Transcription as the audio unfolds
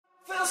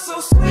Feel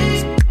so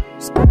sweet.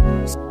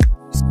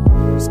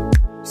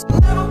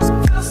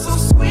 Feel so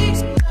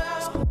sweet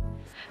now.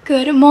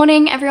 Good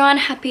morning, everyone.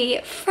 Happy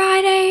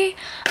Friday.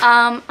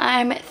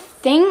 I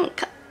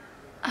think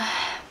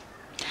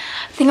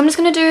I'm just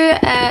gonna do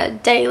a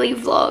daily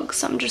vlog,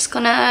 so I'm just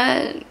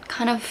gonna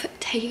kind of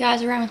take you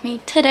guys around with me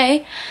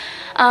today.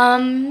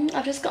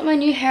 I've just got my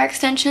new hair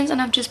extensions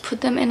and I've just put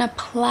them in a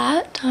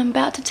plait. I'm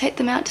about to take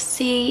them out to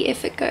see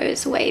if it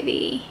goes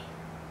wavy.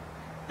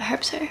 I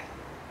hope so.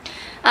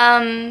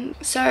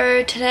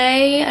 So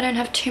today I don't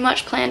have too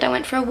much planned. I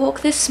went for a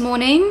walk this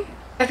morning.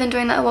 I've been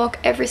doing that walk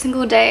every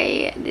single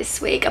day this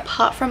week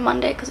apart from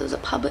Monday because it was a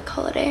public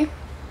holiday.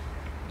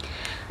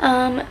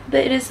 But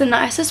it is the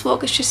nicest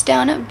walk. It's just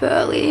down at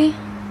Burleigh.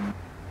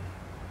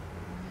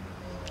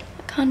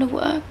 It kind of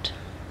worked.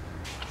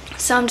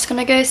 So I'm just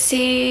gonna go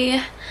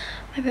see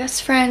my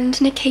best friend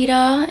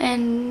Nikita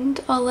and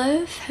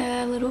Olive,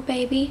 her little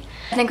baby.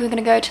 I think we're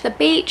gonna go to the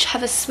beach,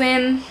 have a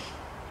swim,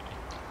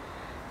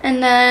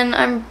 and then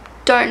I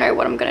don't know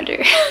what I'm gonna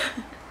do.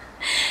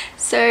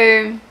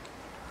 So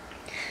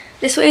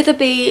this will either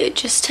be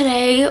just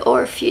today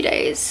or a few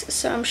days,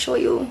 so I'm sure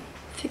you'll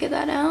figure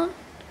that out.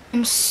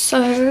 I'm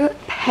so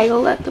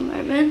pale at the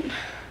moment.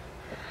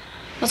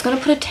 I was gonna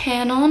put a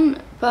tan on,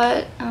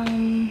 but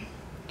I'm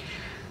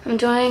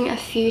doing a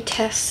few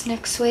tests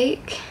next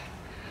week,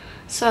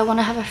 so I want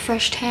to have a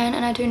fresh tan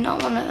and I do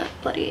not want to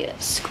bloody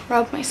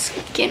scrub my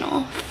skin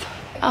off.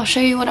 I'll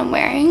show you what I'm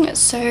wearing.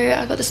 So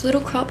I got this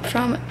little crop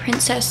from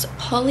Princess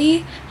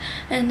Polly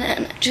and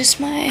then just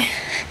my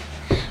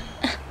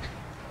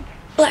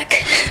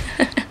black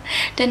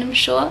denim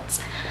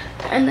shorts,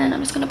 and then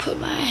I'm just gonna put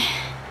my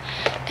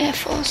Air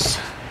Force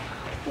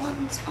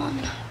Ones on.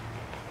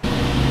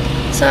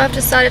 So I've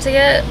decided to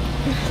get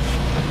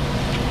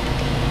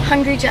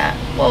Hungry Jack.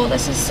 Whoa,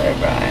 this is so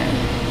bright.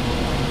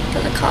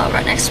 There's a car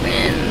right next to me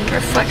and the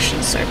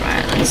reflection's so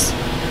bright. Is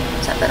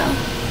that better?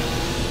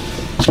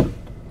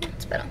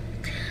 It's better.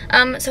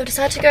 So I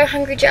decided to go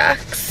Hungry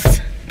Jack's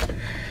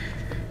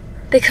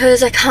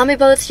because I can't be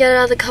bothered to get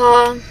out of the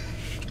car.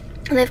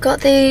 And they've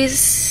got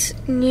these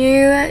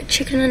new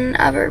chicken and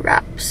avo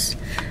wraps.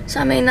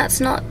 So I mean, that's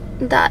not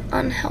that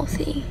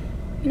unhealthy.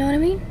 You know what I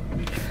mean?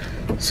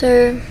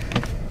 So,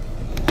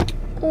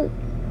 oh.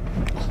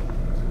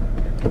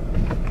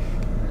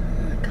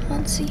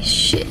 Can't see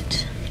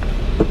shit.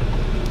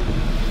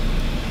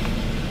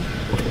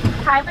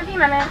 Hi, for a few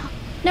minutes.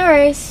 No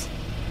worries.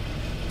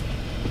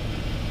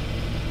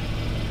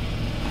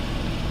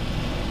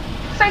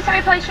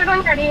 Sorry, place your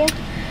doing ready.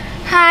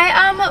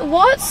 Hi,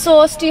 what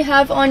sauce do you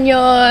have on your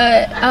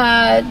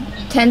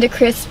tender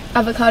crisp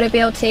avocado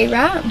BLT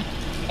wrap?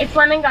 It's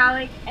lemon,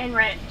 garlic, and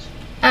ranch.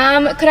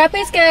 Could I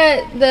please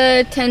get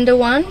the tender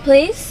one,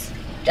 please?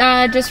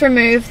 Just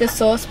remove the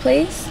sauce,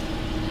 please.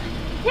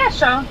 Yeah,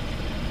 sure.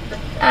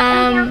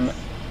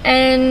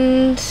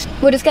 And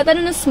we'll just get that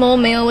in a small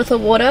meal with the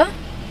water.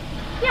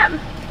 Yeah.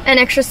 And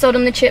extra salt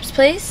on the chips,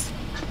 please.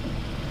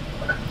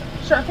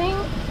 Sure thing.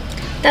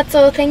 That's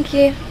all, thank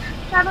you.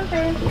 Have them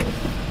food.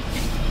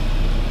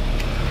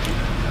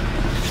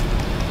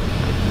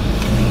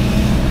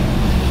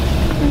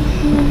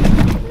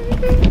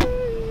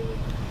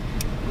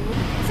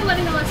 So let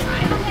me know what's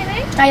fine, okay,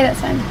 babe? Oh yeah,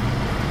 that's fine.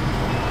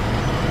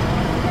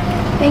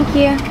 Thank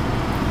you.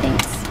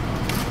 Thanks.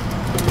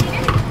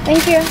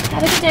 Thank you.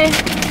 Have a good day.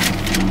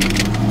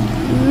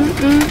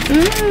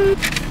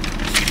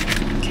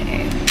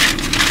 Okay.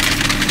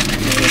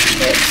 These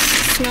chips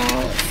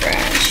smell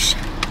fresh.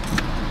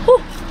 Woo.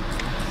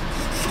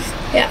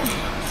 Yeah.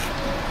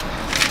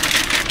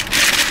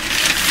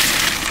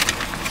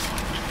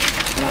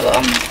 Oh my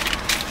god.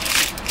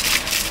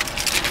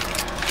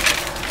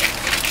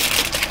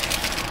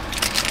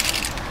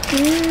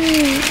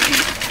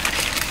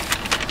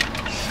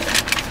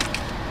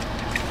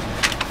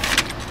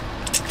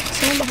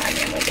 Someone behind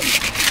me, I'm gonna go.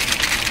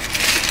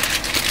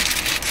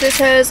 So this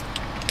has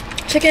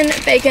chicken,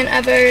 bacon,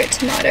 avo,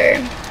 tomato,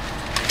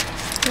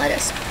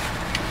 lettuce.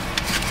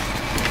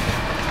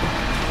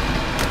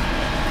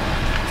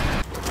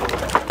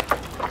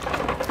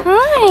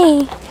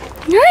 Hi!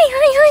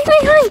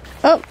 Hi!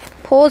 Oh,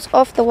 pause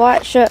off the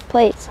white shirt,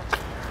 please.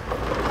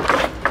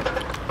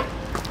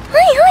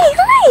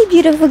 Hi,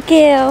 beautiful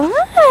girl.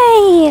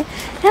 Hi!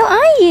 How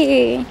are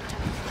you?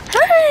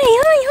 Hi!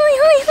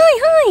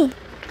 Hi!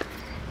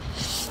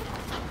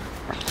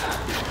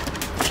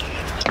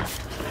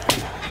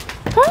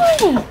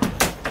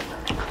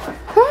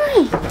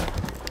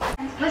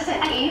 Listen,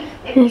 Eve,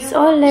 if It's you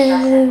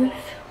Olive.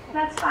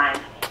 that's fine.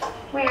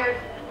 Weird,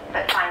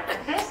 but fine. But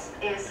this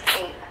is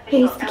a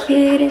He's the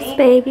cutest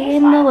baby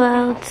in the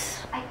world.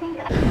 I think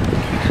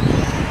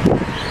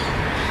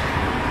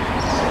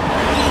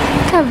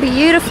Look how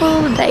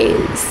beautiful day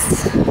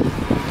is.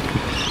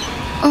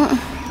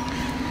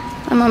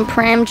 I'm on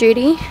pram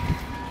duty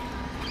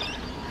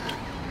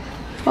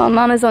while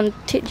Mum is on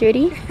tit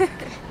duty.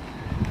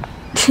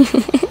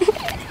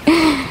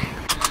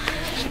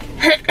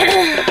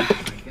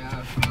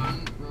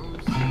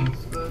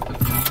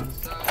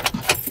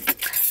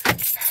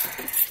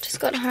 Just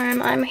got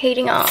home. I'm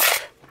heating up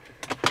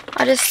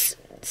I just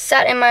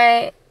sat in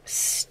my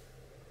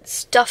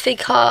stuffy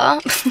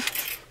car.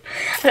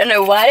 I don't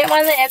know why I didn't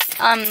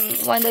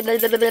wind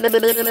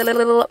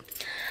the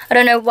I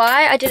don't know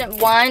why I didn't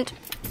wind.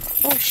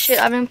 Oh shit!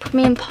 I've been putting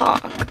me in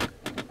park.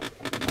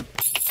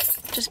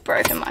 Just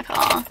broken my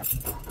car.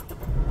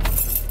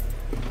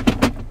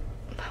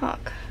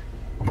 Park.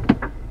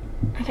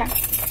 Okay.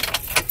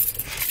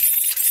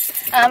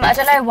 I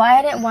don't know why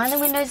I didn't wind the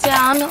windows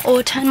down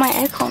or turn my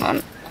aircon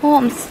on.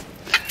 Oh,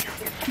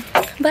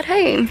 but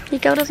hey, your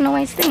girl doesn't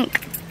always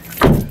think.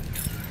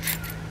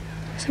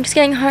 So I'm just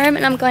getting home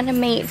and I'm going to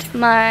meet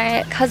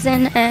my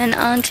cousin and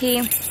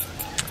auntie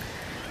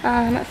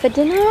for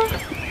dinner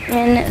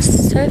in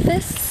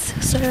Surface.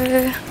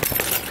 So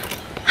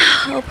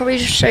I'll probably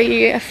just show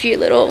you a few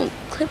little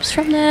clips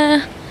from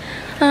there.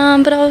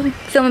 But I'll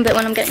film a bit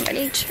when I'm getting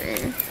ready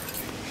too.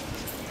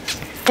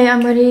 Okay,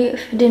 I'm ready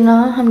for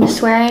dinner. I'm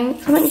just wearing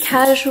something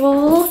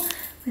casual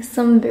with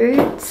some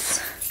boots.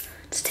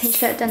 Just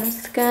t-shirt, denim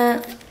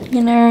skirt,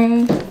 you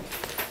know.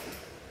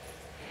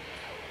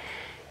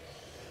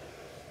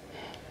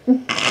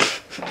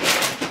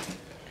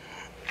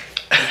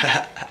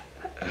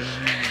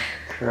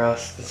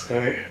 Cross, let's go.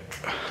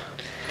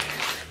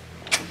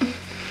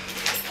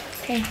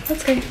 Okay,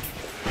 let's go.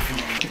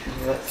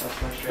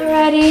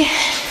 Alrighty.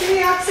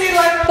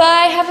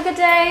 Bye, have a good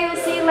day.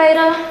 We'll see you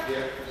later.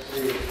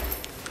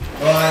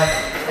 Bye.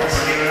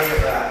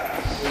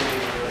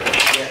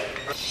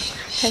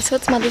 Okay, so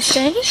it's Mother's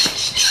Day.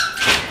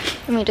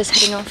 And we're just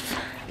heading off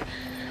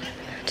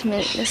to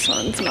meet this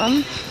one's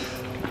mum.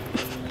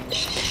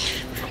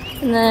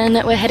 And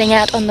then we're heading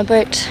out on the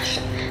boat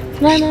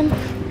with my mum.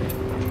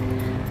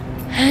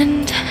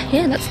 And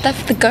yeah,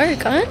 that's the go,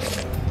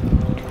 guys.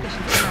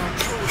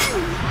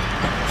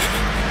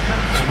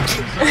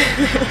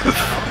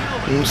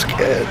 I'm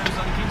scared.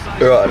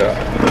 Right.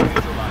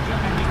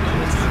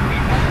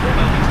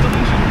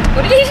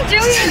 What are you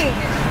doing?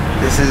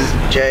 This is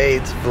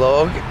Jade's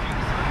vlog.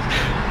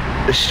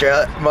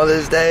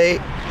 Mother's Day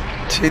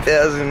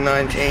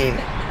 2019.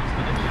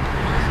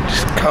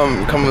 Just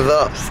come with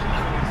us.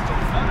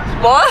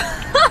 What?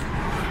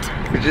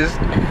 We just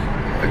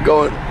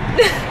going.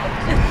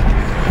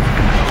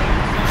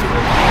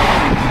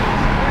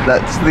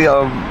 That's the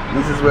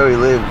this is where we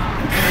live.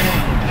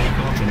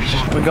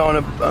 We're going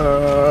to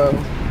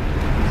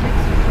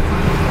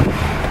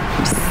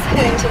Just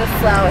heading to the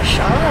flower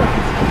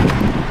shop.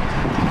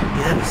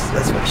 yes,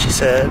 that's what she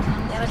said.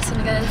 Yeah, we're just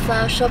gonna go to the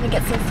flower shop and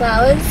get some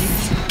flowers.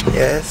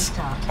 Yes.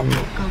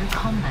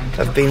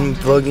 I've been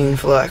vlogging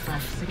for like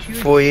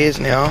 4 years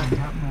now.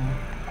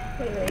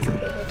 What are these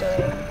people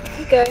doing?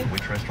 You go.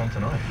 Which restaurant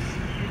tonight?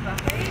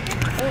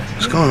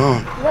 What's going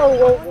on? Whoa.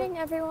 Good morning,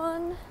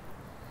 everyone.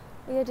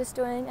 We are just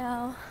doing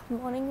our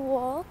morning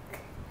walk.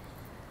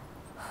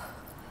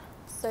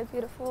 So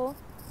beautiful.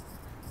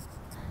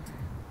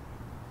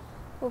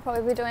 We'll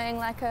probably be doing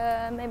like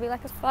maybe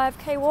like a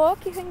 5k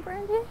walk, you think,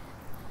 Brandy?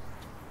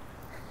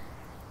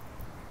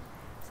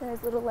 So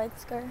those little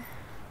legs go.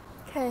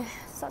 Okay,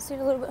 starts to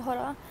get a little bit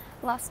hotter.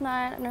 Last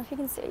night, I don't know if you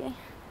can see,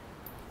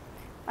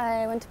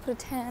 I went to put a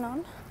tan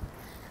on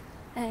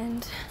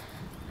and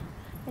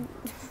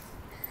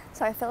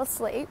so I fell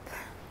asleep.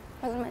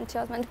 I was meant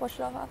to wash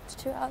it off after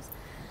 2 hours.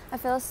 I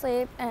fell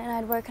asleep and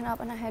I'd woken up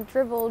and I had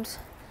dribbled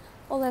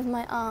all over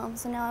my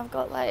arms, and now I've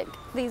got like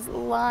these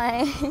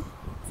lines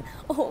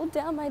all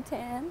down my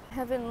tan. I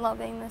have been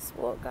loving this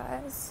walk,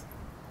 guys.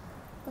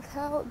 Look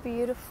how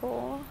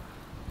beautiful.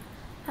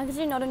 How could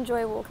you not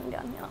enjoy walking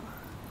down here?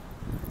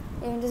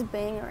 Even just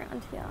being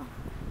around here.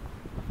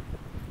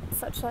 It's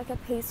such like a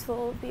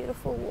peaceful,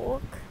 beautiful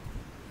walk.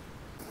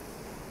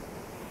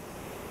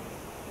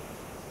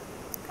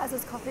 Guys,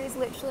 this coffee is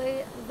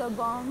literally the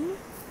bomb.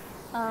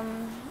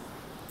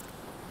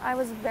 I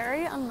was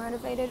very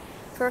unmotivated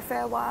for a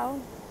fair while,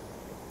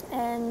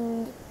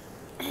 and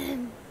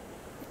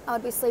I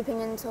would be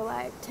sleeping until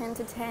like 10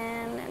 to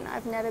 10, and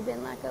I've never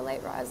been like a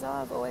late riser.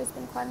 I've always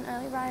been quite an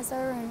early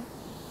riser, and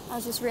I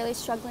was just really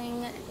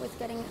struggling with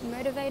getting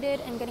motivated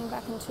and getting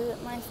back into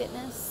my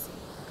fitness.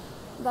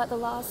 But the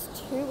last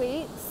 2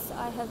 weeks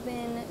I have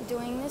been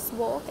doing this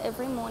walk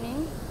every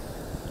morning,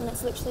 and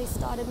it's literally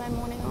started my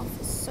morning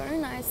off so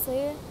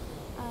nicely.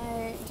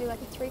 I do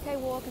like a 3k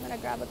walk and then I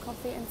grab a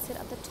coffee and sit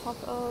at the top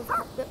of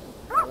the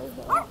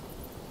hill.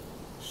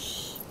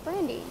 Shh,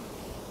 Brandy.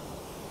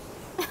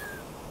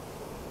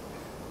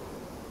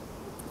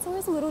 It's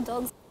always little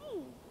dogs.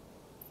 Hey.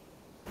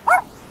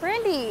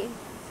 Brandy.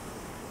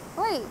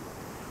 Wait.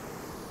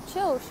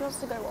 Chill. She wants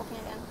to go walking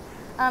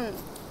again.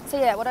 So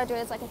yeah, what I do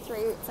is like it's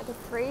like a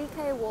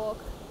 3k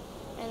walk,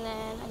 and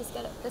then I just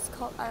get a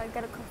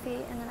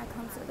coffee, and then I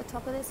come sit at the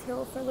top of this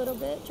hill for a little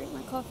bit, drink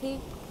my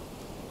coffee,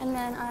 and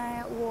then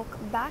I walk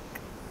back.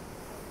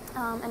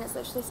 And it's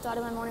literally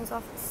started my mornings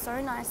off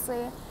so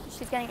nicely.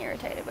 She's getting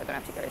irritated. We're gonna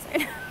have to go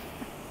soon.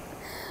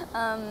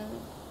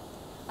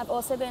 I've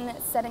also been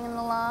setting an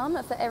alarm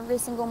for every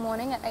single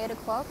morning at 8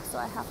 o'clock, so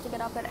I have to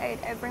get up at 8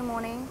 every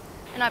morning.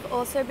 And I've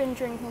also been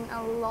drinking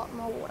a lot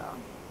more water,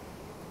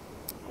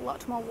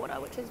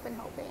 which has been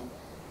helping.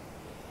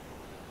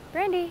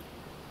 Brandy.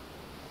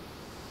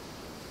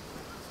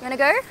 You wanna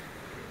go?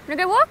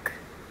 Wanna go walk?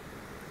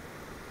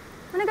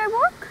 Wanna go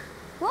walk?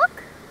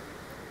 Walk?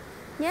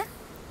 Yeah?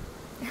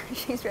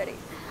 She's ready.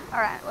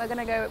 Alright, we're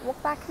gonna go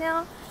walk back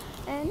now,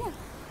 and yeah.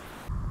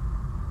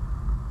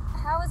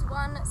 How is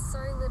one so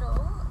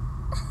little,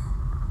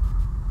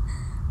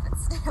 but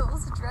still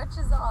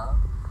stretches up?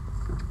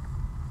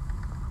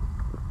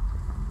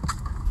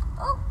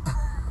 Oh!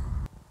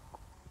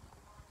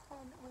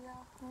 And we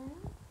are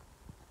home.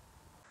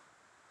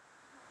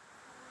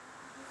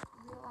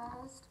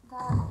 Realised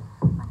that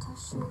my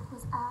test shoot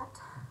was at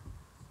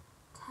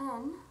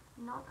 10,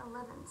 not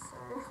 11, so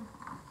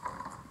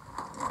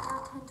it's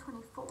now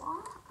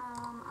 10:24.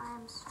 I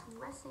am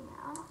stressing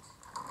out,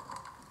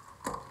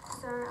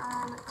 so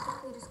I'm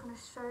quickly just going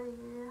to show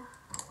you.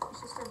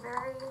 It's just a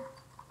very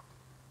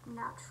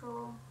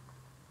natural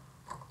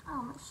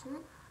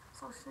shoot,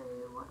 so I'll show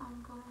you what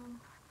I'm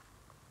going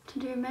to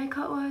do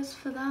makeup wise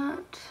for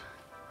that.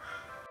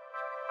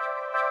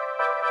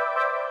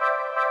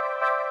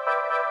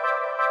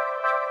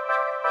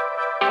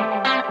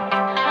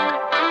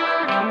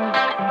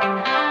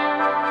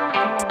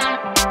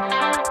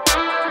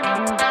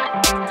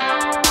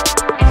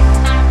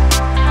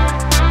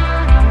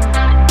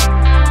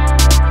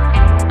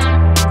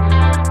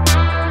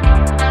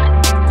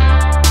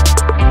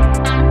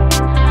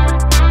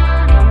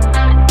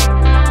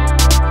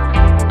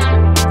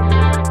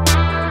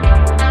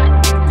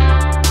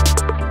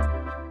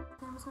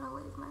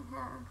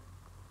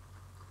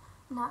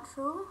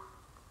 Natural.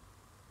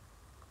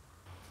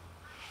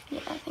 Yeah,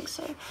 I think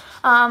so. So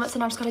now I've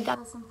just got to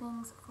gather some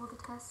things for the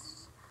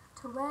test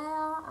to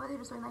wear. I'm either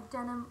just wearing like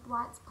denim,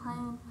 white's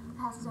plain.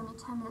 The house is only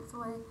 10 minutes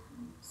away,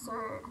 so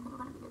I think we're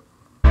gonna be good.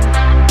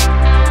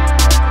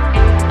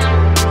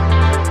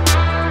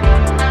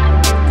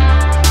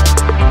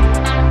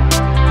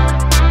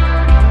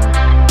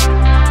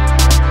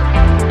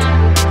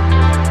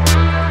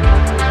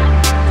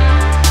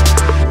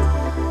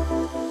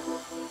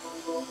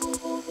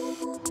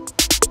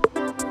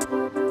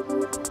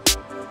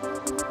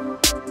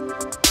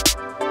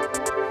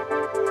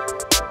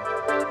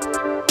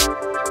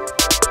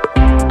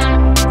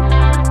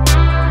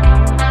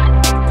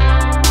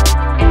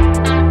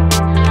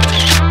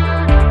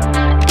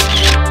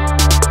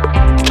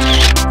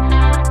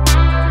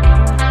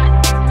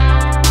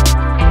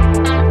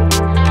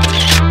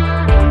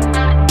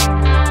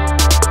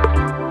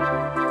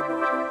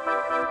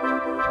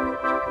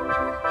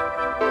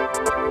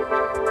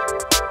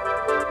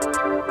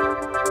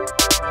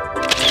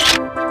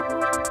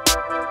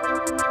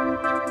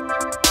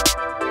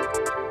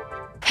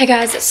 Hey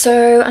guys,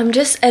 so I'm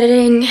just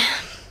editing.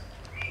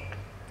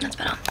 That's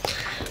better.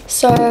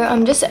 So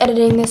I'm just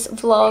editing this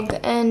vlog,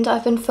 and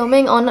I've been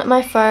filming on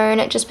my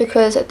phone just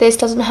because this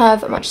doesn't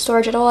have much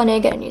storage at all. I need to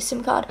get a new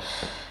SIM card,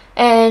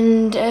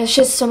 and it's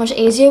just so much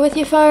easier with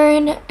your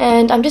phone.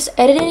 And I'm just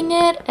editing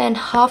it, and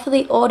half of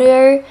the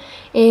audio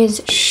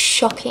is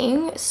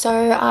shocking,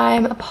 so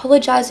I'm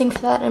apologizing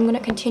for that. I'm going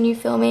to continue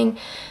filming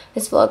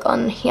this vlog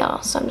on here,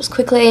 so I'm just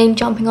quickly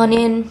jumping on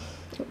in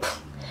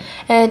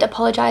and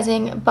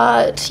apologizing,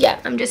 but yeah,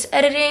 I'm just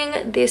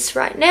editing this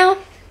right now,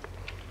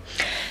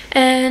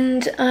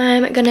 and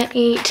I'm gonna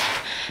eat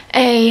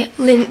a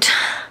lint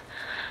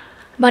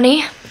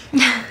bunny.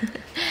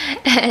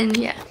 And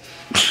yeah,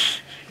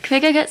 can we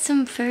go get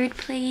some food,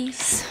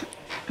 please?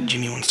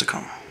 Jimmy wants to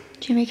come.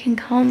 Jimmy can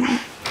come.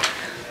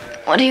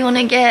 What do you want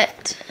to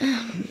get?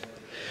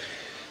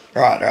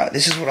 Right,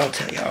 this is what I'll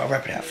tell you. I'll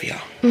wrap it out for you.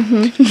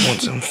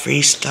 Want some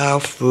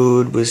freestyle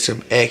food with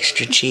some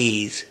extra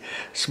cheese.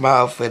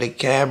 Smile for the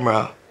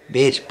camera.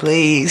 Bitch,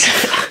 please.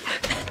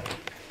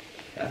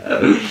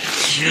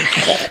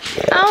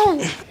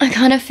 Ow! I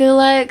kind of feel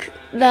like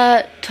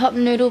that top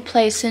noodle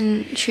place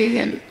in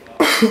Trugan.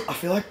 I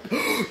feel like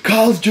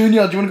Carl's Jr. Do you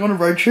want to go on a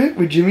road trip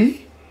with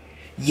Jimmy?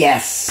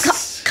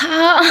 Yes.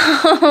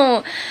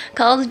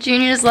 Carl's Jr.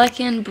 is like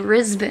in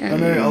Brisbane. I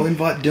know, I'll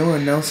invite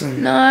Dylan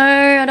Nelson. No,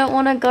 I don't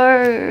want to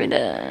go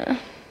there.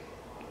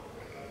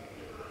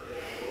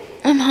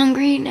 I'm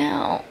hungry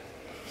now.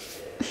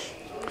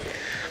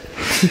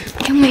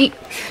 Can we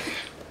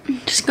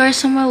just go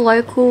somewhere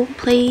local,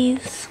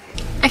 please?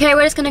 Okay,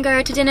 we're just gonna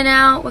go to dinner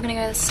now. We're gonna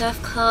go to the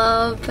surf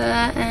club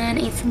and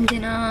eat some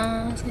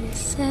dinner, as I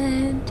just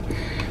said.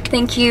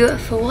 Thank you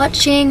for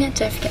watching.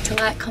 Don't forget to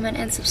like, comment,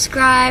 and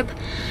subscribe.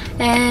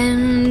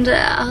 And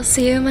I'll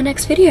see you in my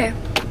next video.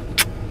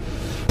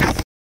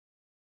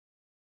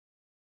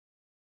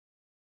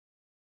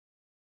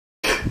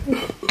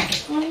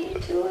 What are you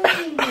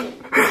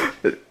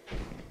doing?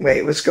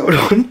 Wait, what's going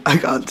on? I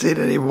can't see it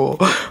anymore.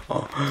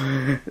 Oh.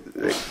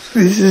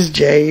 This is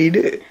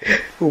Jade.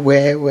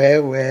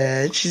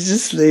 Where? She's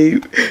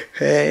asleep.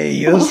 Hey,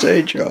 you're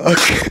so drunk.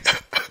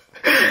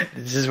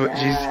 This is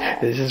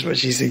what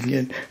she's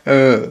thinking.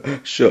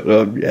 Shut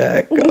up,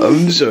 Jack.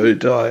 I'm so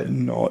tired.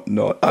 Not.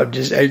 I'm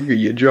just angry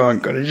you're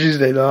drunk on a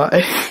Tuesday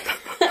night.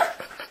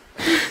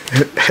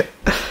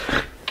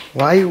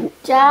 Why you...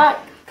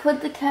 Jack,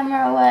 put the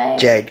camera away.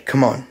 Jade,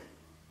 come on.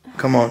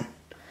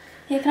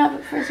 Here, can I have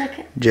it for a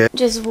second? Jade.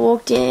 Just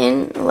walked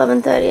in,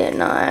 11:30 at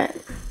night.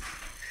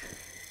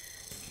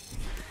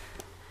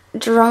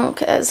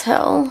 drunk as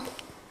hell.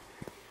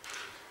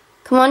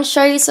 Come on,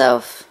 show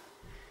yourself.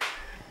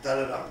 Done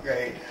an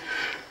upgrade.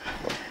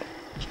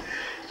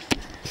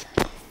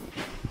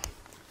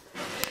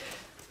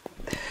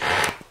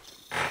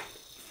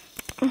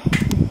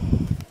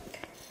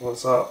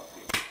 What's up?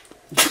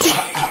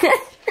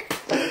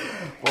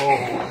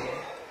 Whoa.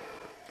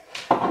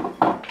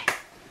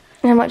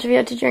 How much have you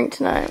had to drink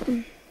tonight? What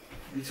are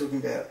you talking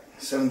about?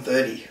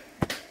 7:30.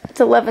 It's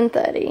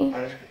 11:30.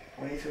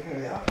 What are you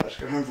talking about? I just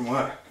got home from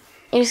work.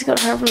 You just got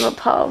home from the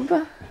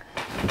pub.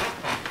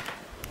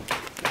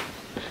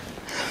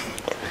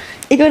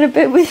 You go to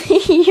bed with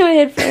your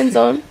headphones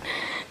on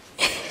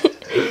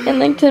and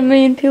like 10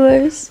 million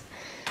pillows.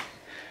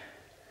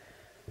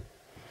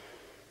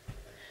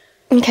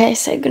 Okay,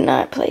 say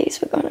goodnight, please.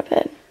 We're going to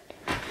bed.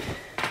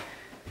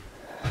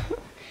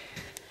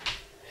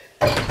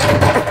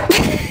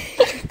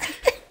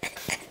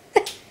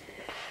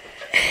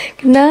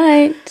 Good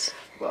night.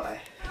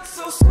 Bye.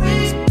 So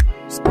sweet.